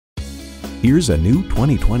Here's a new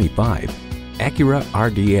 2025 Acura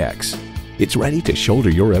RDX. It's ready to shoulder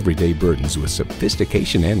your everyday burdens with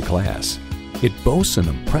sophistication and class. It boasts an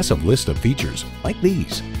impressive list of features like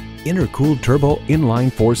these: intercooled turbo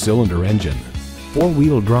inline 4-cylinder engine,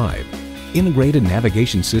 4-wheel drive, integrated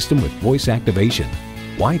navigation system with voice activation,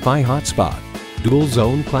 Wi-Fi hotspot, dual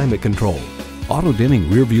zone climate control, auto-dimming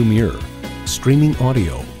rearview mirror, streaming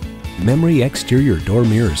audio, memory exterior door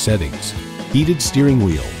mirror settings, heated steering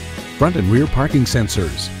wheel, front and rear parking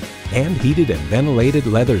sensors, and heated and ventilated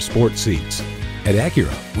leather sport seats. At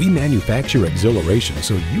Acura, we manufacture exhilaration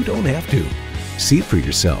so you don't have to. See it for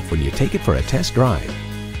yourself when you take it for a test drive.